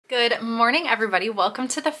Good morning, everybody. Welcome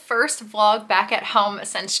to the first vlog back at home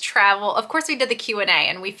since travel. Of course, we did the Q&A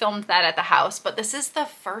and we filmed that at the house, but this is the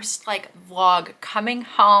first vlog coming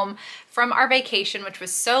home from our vacation, which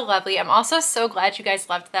was so lovely. I'm also so glad you guys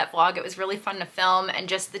loved that vlog. It was really fun to film, and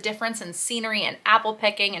just the difference in scenery and apple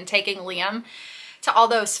picking and taking Liam to all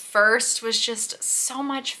those first was just so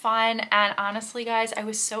much fun. And honestly, guys, I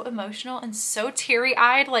was so emotional and so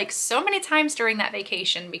teary-eyed so many times during that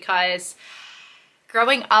vacation, because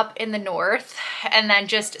growing up in the North and then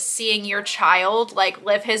just seeing your child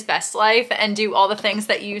live his best life and do all the things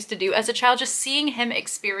that you used to do as a child, just seeing him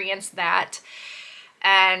experience that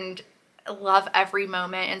and love every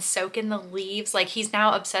moment and soak in the leaves. He's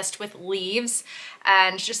now obsessed with leaves,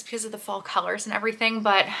 and just because of the fall colors and everything,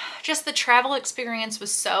 but just the travel experience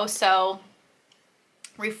was so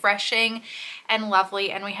refreshing and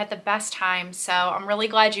lovely, and we had the best time. So I'm really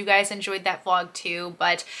glad you guys enjoyed that vlog too.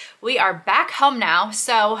 But we are back home now,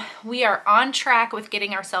 so we are on track with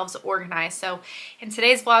getting ourselves organized. So in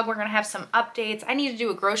today's vlog, we're gonna have some updates. I need to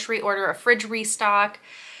do a grocery order, a fridge restock,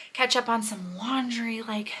 catch up on some laundry,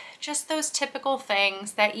 just those typical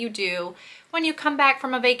things that you do when you come back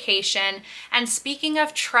from a vacation. And speaking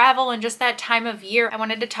of travel and just that time of year, I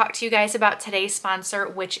wanted to talk to you guys about today's sponsor,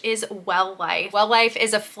 which is WELLlife. WELLlife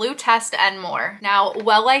is a flu test and more. Now,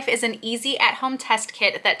 WELLlife is an easy at-home test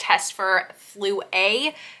kit that tests for flu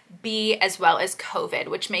A, B, as well as COVID,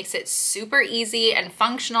 which makes it super easy and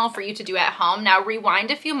functional for you to do at home. Now,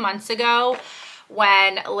 rewind a few months ago,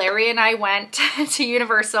 when Larry and I went to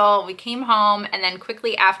Universal, we came home, and then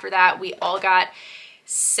quickly after that, we all got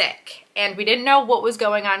sick, and we didn't know what was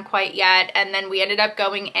going on quite yet. And then we ended up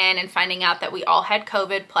going in and finding out that we all had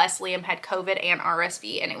COVID, plus Liam had COVID and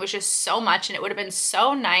RSV, and it was just so much. And it would have been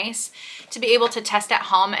so nice to be able to test at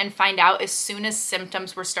home and find out as soon as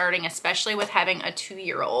symptoms were starting, especially with having a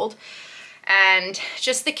 2-year-old. And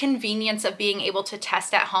just the convenience of being able to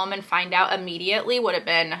test at home and find out immediately would have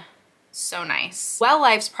been so nice.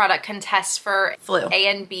 WELLlife's product can test for flu A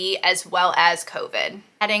and B as well as COVID,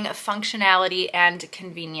 adding functionality and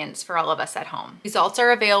convenience for all of us at home. Results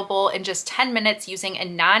are available in just 10 minutes using a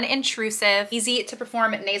non-intrusive, easy to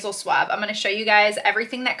perform nasal swab. I'm gonna show you guys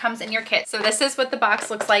everything that comes in your kit. So this is what the box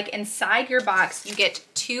looks like. Inside your box, you get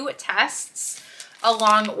 2 tests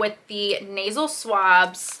along with the nasal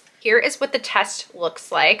swabs. Here is what the test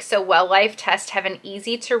looks like. So WELLlife tests have an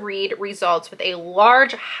easy to read results with a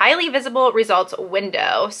large, highly visible results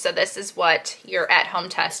window. So this is what your at-home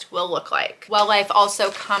test will look like. WELLlife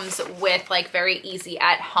also comes with very easy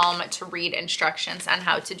at-home to read instructions on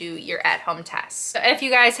how to do your at-home tests. So if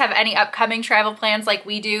you guys have any upcoming travel plans like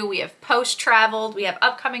we do, we have post-traveled, we have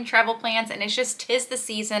upcoming travel plans, and it's just 'tis the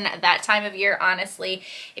season, that time of year, honestly.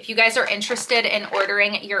 If you guys are interested in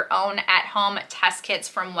ordering your own at-home test kits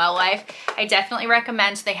from WELLlife, I definitely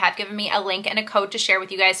recommend. They have given me a link and a code to share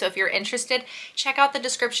with you guys. So if you're interested, check out the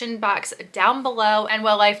description box down below. And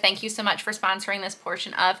WELLlife, thank you so much for sponsoring this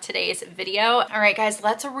portion of today's video. All right, guys,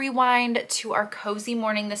 let's rewind to our cozy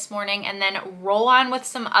morning this morning and then roll on with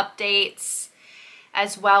some updates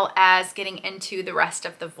as well as getting into the rest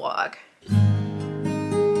of the vlog.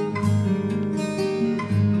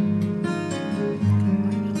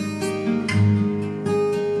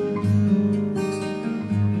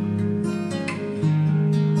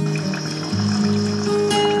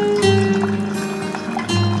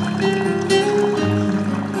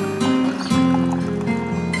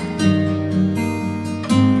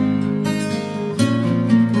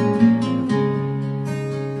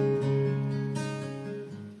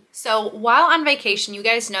 So while on vacation, you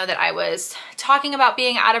guys know that I was talking about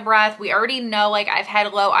being out of breath. We already know I've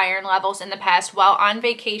had low iron levels in the past while on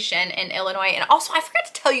vacation in Illinois. And also I forgot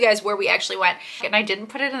to tell you guys where we actually went, and I didn't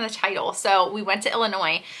put it in the title. So we went to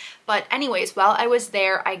Illinois. But anyways, while I was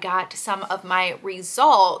there, I got some of my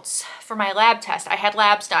results for my lab test. I had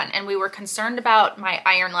labs done, and we were concerned about my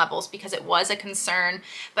iron levels because it was a concern,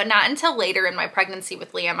 but not until later in my pregnancy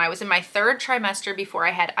with Liam. I was in my 3rd trimester before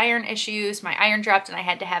I had iron issues. My iron dropped and I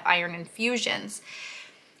had to have iron infusions.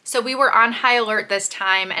 So we were on high alert this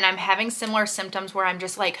time, and I'm having similar symptoms where I'm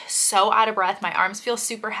just so out of breath. My arms feel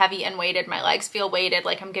super heavy and weighted. My legs feel weighted.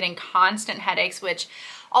 I'm getting constant headaches, which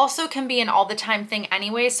also can be an all the time thing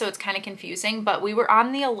anyway, so it's kind of confusing. But we were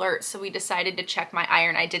on the alert, so we decided to check my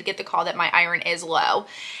iron. I did get the call that my iron is low.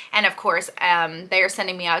 And of course, they are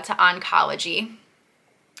sending me out to oncology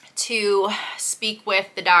to speak with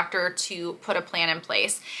the doctor to put a plan in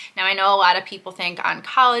place. Now, I know a lot of people think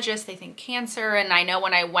oncologists, they think cancer, and I know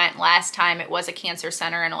when I went last time, it was a cancer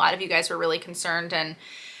center, and a lot of you guys were really concerned and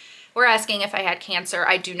were asking if I had cancer.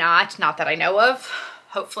 I do not that I know of.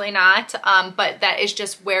 hopefully not, but that is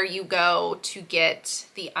just where you go to get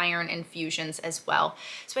the iron infusions as well.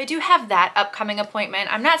 So I do have that upcoming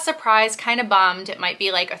appointment. I'm not surprised, kind of bummed. It might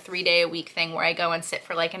be like a 3-day-a-week thing where I go and sit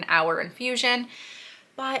for like an hour infusion,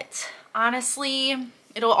 but honestly,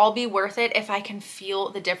 it'll all be worth it if I can feel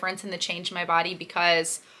the difference and the change in my body,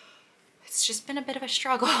 because it's just been a bit of a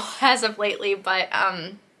struggle as of lately, but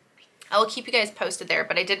I will keep you guys posted there.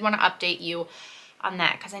 But I did want to update you on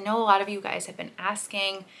that because I know a lot of you guys have been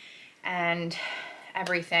asking and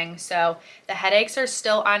everything. So the headaches are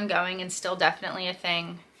still ongoing and still definitely a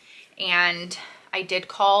thing. And I did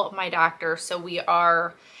call my doctor, so we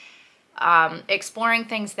are exploring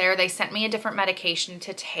things there. They sent me a different medication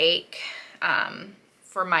to take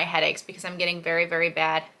for my headaches because I'm getting very, very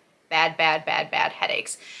bad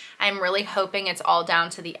headaches. I'm really hoping it's all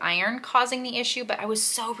down to the iron causing the issue, but I was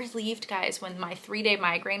so relieved, guys, when my 3-day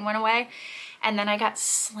migraine went away. And then I got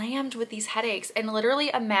slammed with these headaches. And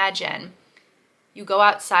literally imagine you go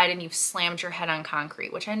outside and you've slammed your head on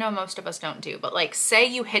concrete, which I know most of us don't do, but like say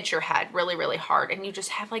you hit your head really, really hard and you just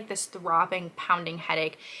have like this throbbing, pounding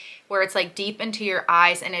headache where it's like deep into your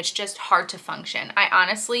eyes and it's just hard to function. I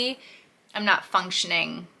honestly am not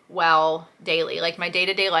functioning well daily. Like my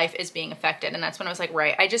day-to-day life is being affected. And that's when I was like,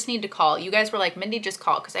 right, I just need to call. You guys were like, Mindy, just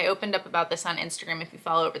call, because I opened up about this on Instagram if you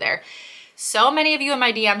follow over there. So many of you in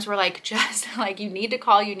my DMs were like, just like, you need to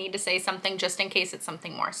call, you need to say something just in case it's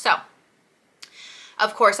something more. So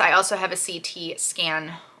of course, I also have a CT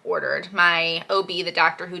scan ordered. My OB, the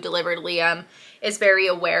doctor who delivered Liam, is very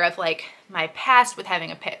aware of like my past with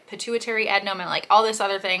having a pituitary adenoma and like all this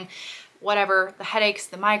other thing, whatever, the headaches,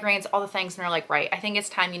 the migraines, all the things. And they're like, right, I think it's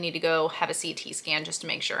time you need to go have a CT scan just to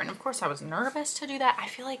make sure. And of course I was nervous to do that. I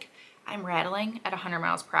feel like I'm rattling at 100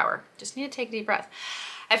 miles per hour. Just need to take a deep breath.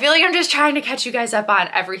 I feel like I'm just trying to catch you guys up on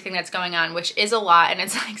everything that's going on, which is a lot, and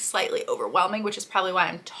it's like slightly overwhelming, which is probably why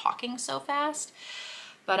I'm talking so fast.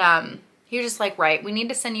 But you're just like, right, we need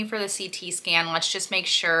to send you for the CT scan. Let's just make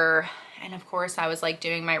sure. And of course I was like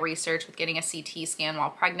doing my research with getting a CT scan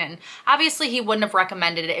while pregnant. And obviously he wouldn't have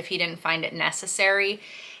recommended it if he didn't find it necessary.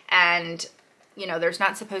 And you know, there's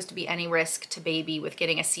not supposed to be any risk to baby with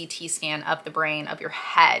getting a CT scan of the brain of your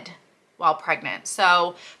head while pregnant.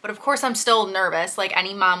 So, but of course I'm still nervous like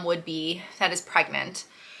any mom would be that is pregnant.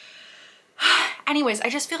 Anyways, I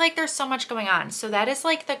just feel like there's so much going on. So that is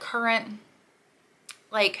like the current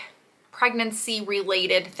like pregnancy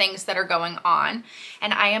related things that are going on.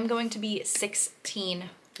 And I am going to be 16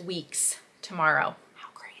 weeks tomorrow. How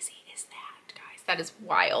crazy is that, guys? That is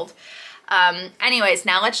wild. Anyways,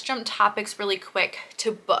 now let's jump topics really quick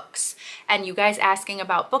to books. And you guys asking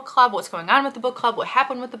about book club, what's going on with the book club, what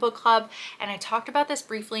happened with the book club. And I talked about this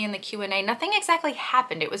briefly in the Q&A. Nothing exactly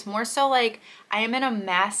happened. It was more so like I am in a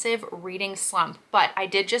massive reading slump, but I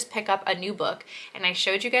did just pick up a new book, and I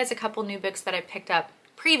showed you guys a couple new books that I picked up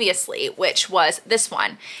previously, which was this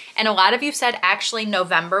one. And a lot of you said actually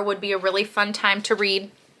November would be a really fun time to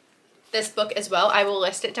read this book as well. I will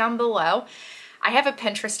list it down below. I have a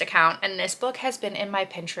Pinterest account, and this book has been in my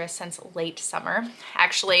Pinterest since late summer.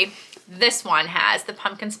 Actually, this one has, the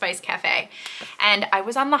Pumpkin Spice Cafe. And I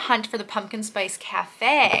was on the hunt for the Pumpkin Spice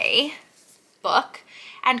Cafe book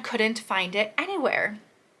and couldn't find it anywhere.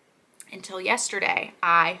 Until yesterday,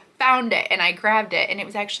 I found it and I grabbed it, and it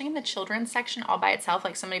was actually in the children's section all by itself.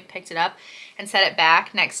 Like somebody picked it up and set it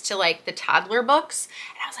back next to like the toddler books.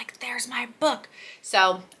 And I was like, there's my book.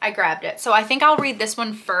 So I grabbed it. So I think I'll read this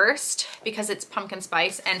one first because it's pumpkin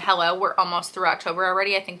spice. And hello, we're almost through October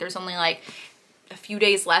already. I think there's only like a few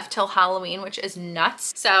days left till Halloween, which is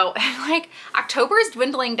nuts. So like October is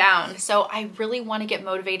dwindling down. So I really want to get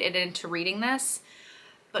motivated into reading this.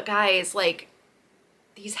 But guys, like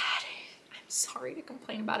these headaches, sorry to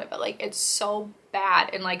complain about it, but like it's so bad.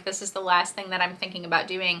 And like this is the last thing that I'm thinking about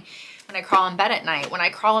doing when I crawl in bed at night. When I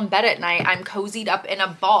crawl in bed at night, I'm cozied up in a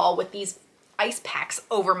ball with these ice packs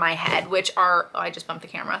over my head, which are, oh, I just bumped the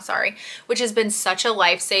camera, sorry, which has been such a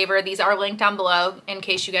lifesaver. These are linked down below in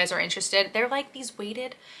case you guys are interested. They're like these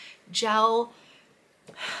weighted gel,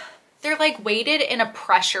 they're like weighted in a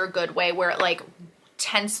pressure good way where it like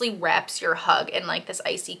tensely wraps your hug in like this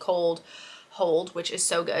icy cold hold, which is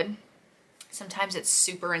so good. Sometimes it's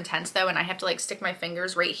super intense though, and I have to like stick my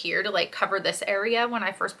fingers right here to like cover this area when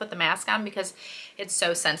I first put the mask on because it's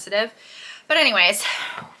so sensitive. But anyways,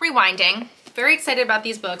 rewinding, very excited about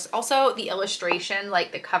these books. Also the illustration,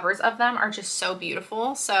 like the covers of them are just so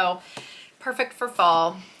beautiful. So perfect for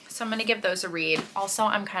fall. So I'm gonna give those a read. Also,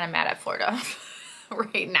 I'm kind of mad at Florida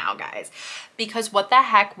right now, guys, because what the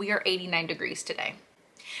heck, we are 89 degrees today.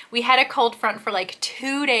 We had a cold front for like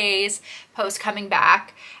 2 days post coming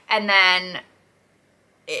back, and then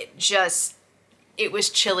it it was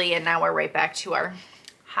chilly and now we're right back to our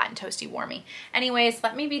hot and toasty warmy. Anyways,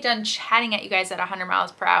 let me be done chatting at you guys at 100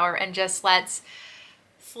 miles per hour and just let's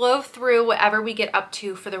flow through whatever we get up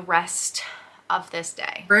to for the rest of this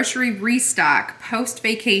day. Grocery restock post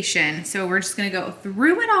vacation. So we're just gonna go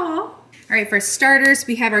through it all. All right, for starters,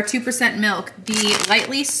 we have our 2% milk. The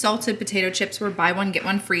lightly salted potato chips were buy one, get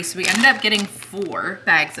one free. So we ended up getting 4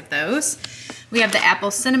 bags of those. We have the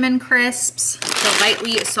apple cinnamon crisps, the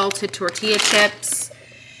lightly salted tortilla chips,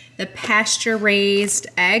 the pasture raised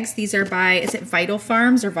eggs. These are by, is it Vital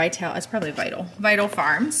Farms or Vital? It's probably Vital. Vital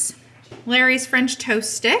Farms. Larry's French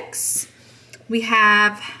toast sticks. We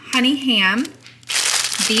have honey ham.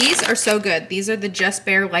 These are so good. These are the Just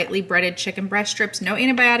Bare lightly breaded chicken breast strips. No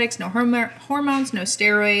antibiotics, no hormones, no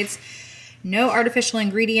steroids, no artificial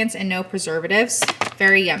ingredients, and no preservatives.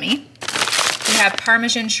 Very yummy. We have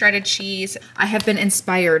Parmesan shredded cheese. I have been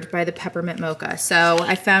inspired by the peppermint mocha. So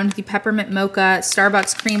I found the peppermint mocha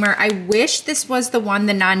Starbucks creamer. I wish this was the one,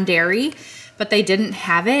 the non-dairy, but they didn't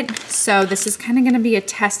have it. So this is kind of gonna be a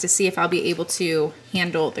test to see if I'll be able to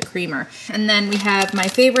handle the creamer. And then we have my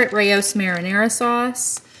favorite Rayos marinara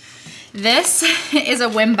sauce. This is a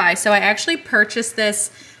whim buy. So I actually purchased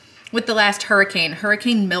this with the last hurricane,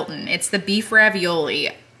 Hurricane Milton. It's the beef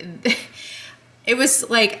ravioli. It was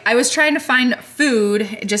like, I was trying to find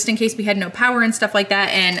food just in case we had no power and stuff like that,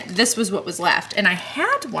 and this was what was left. And I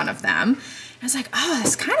had one of them. I was like, oh,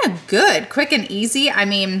 that's kind of good, quick and easy. I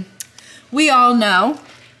mean, we all know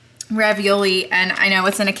ravioli, and I know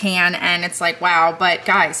it's in a can, and it's like, wow, but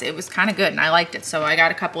guys, it was kind of good, and I liked it. So I got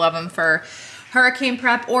a couple of them for hurricane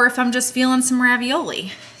prep, or if I'm just feeling some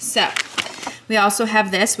ravioli. So we also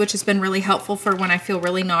have this, which has been really helpful for when I feel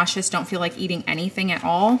really nauseous, don't feel like eating anything at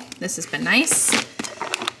all. This has been nice.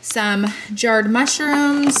 Some jarred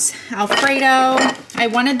mushrooms, Alfredo. I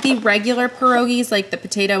wanted the regular pierogies, like the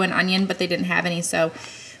potato and onion, but they didn't have any, so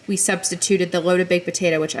we substituted the loaded baked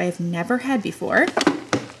potato, which I have never had before.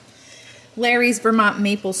 Larry's Vermont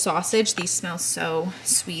maple sausage. These smell so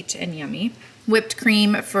sweet and yummy. Whipped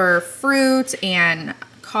cream for fruit and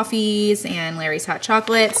coffees and Larry's hot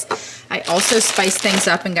chocolates. I also spiced things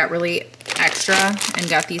up and got really extra and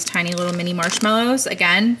got these tiny little mini marshmallows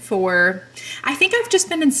again for, I think I've just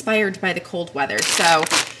been inspired by the cold weather. So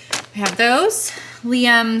I have those.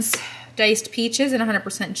 Liam's diced peaches and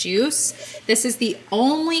 100% juice. This is the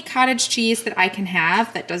only cottage cheese that I can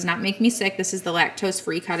have that does not make me sick. This is the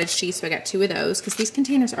lactose-free cottage cheese, so I got 2 of those because these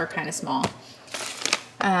containers are kind of small.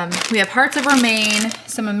 We have hearts of romaine,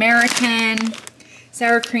 some American,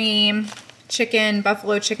 sour cream, chicken,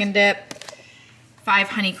 buffalo chicken dip, 5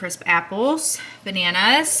 Honeycrisp apples,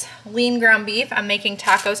 bananas, lean ground beef. I'm making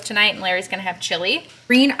tacos tonight, and Larry's gonna have chili.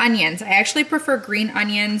 Green onions. I actually prefer green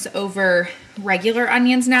onions over regular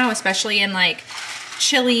onions now, especially in like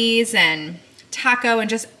chilies and taco and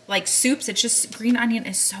just like soups. It's just, green onion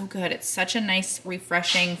is so good. It's such a nice,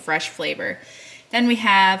 refreshing, fresh flavor. Then we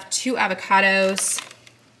have 2 avocados,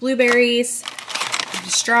 blueberries,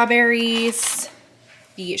 strawberries,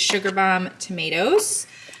 the Sugar Bomb tomatoes,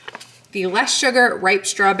 the less sugar ripe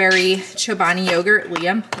strawberry Chobani yogurt.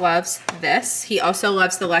 Liam loves this. He also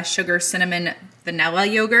loves the less sugar cinnamon vanilla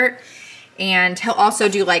yogurt. And he'll also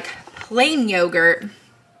do like plain yogurt,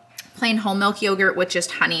 plain whole milk yogurt with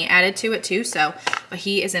just honey added to it too. So, but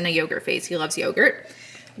he is in a yogurt phase. He loves yogurt.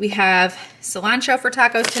 We have cilantro for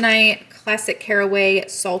tacos tonight, classic caraway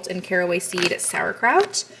salt and caraway seed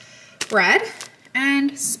sauerkraut, bread,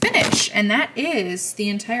 and spinach. And that is the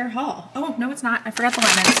entire haul. Oh, no, it's not. I forgot the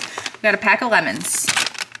lemons. We got a pack of lemons.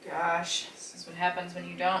 Gosh, this is what happens when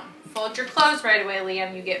you don't fold your clothes right away,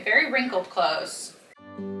 Liam. You get very wrinkled clothes.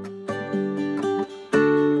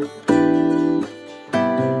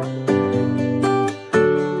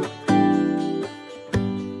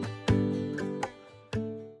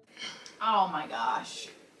 Oh my gosh.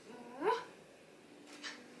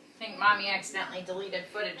 I think Mommy accidentally deleted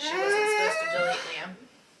footage she wasn't supposed to delete, Liam.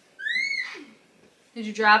 Did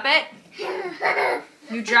you drop it?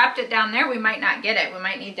 You dropped it down there. We might not get it. We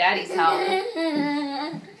might need Daddy's help.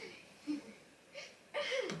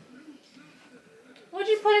 What'd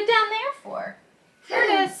you put it down there for? There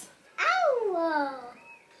it is. Ow! Oh, wow.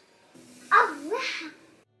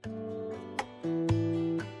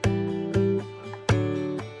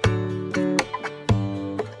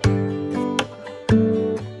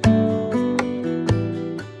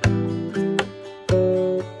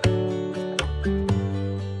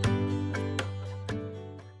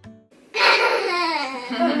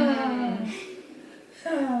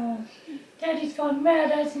 Daddy's gone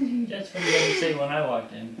mad, hasn't he? That's what he had to say when I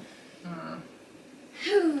walked in.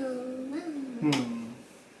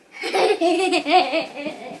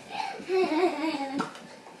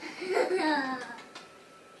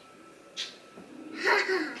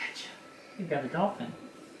 You got a dolphin.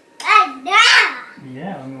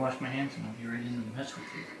 Yeah, let me wash my hands and I'll be ready to mess with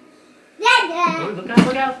you. Oh, look out,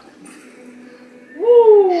 look out.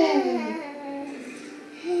 Woo!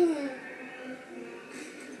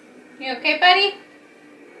 You okay, buddy?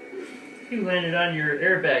 You landed on your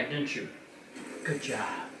airbag, didn't you? Good job.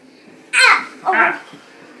 Ah! Oh. Ah.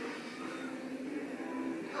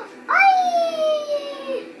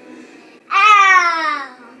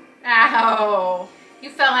 Ow! Ow! You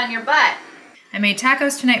fell on your butt. I made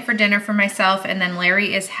tacos tonight for dinner for myself, and then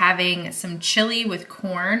Larry is having some chili with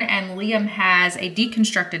corn, and Liam has a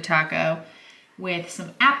deconstructed taco with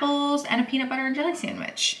some apples and a peanut butter and jelly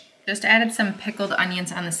sandwich. Just added some pickled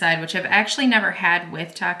onions on the side, which I've actually never had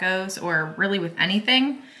with tacos or really with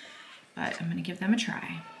anything, but I'm gonna give them a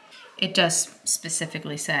try. It does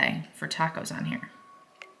specifically say for tacos on here,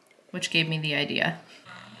 which gave me the idea.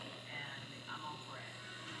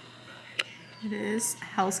 It is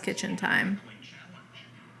Hell's Kitchen time.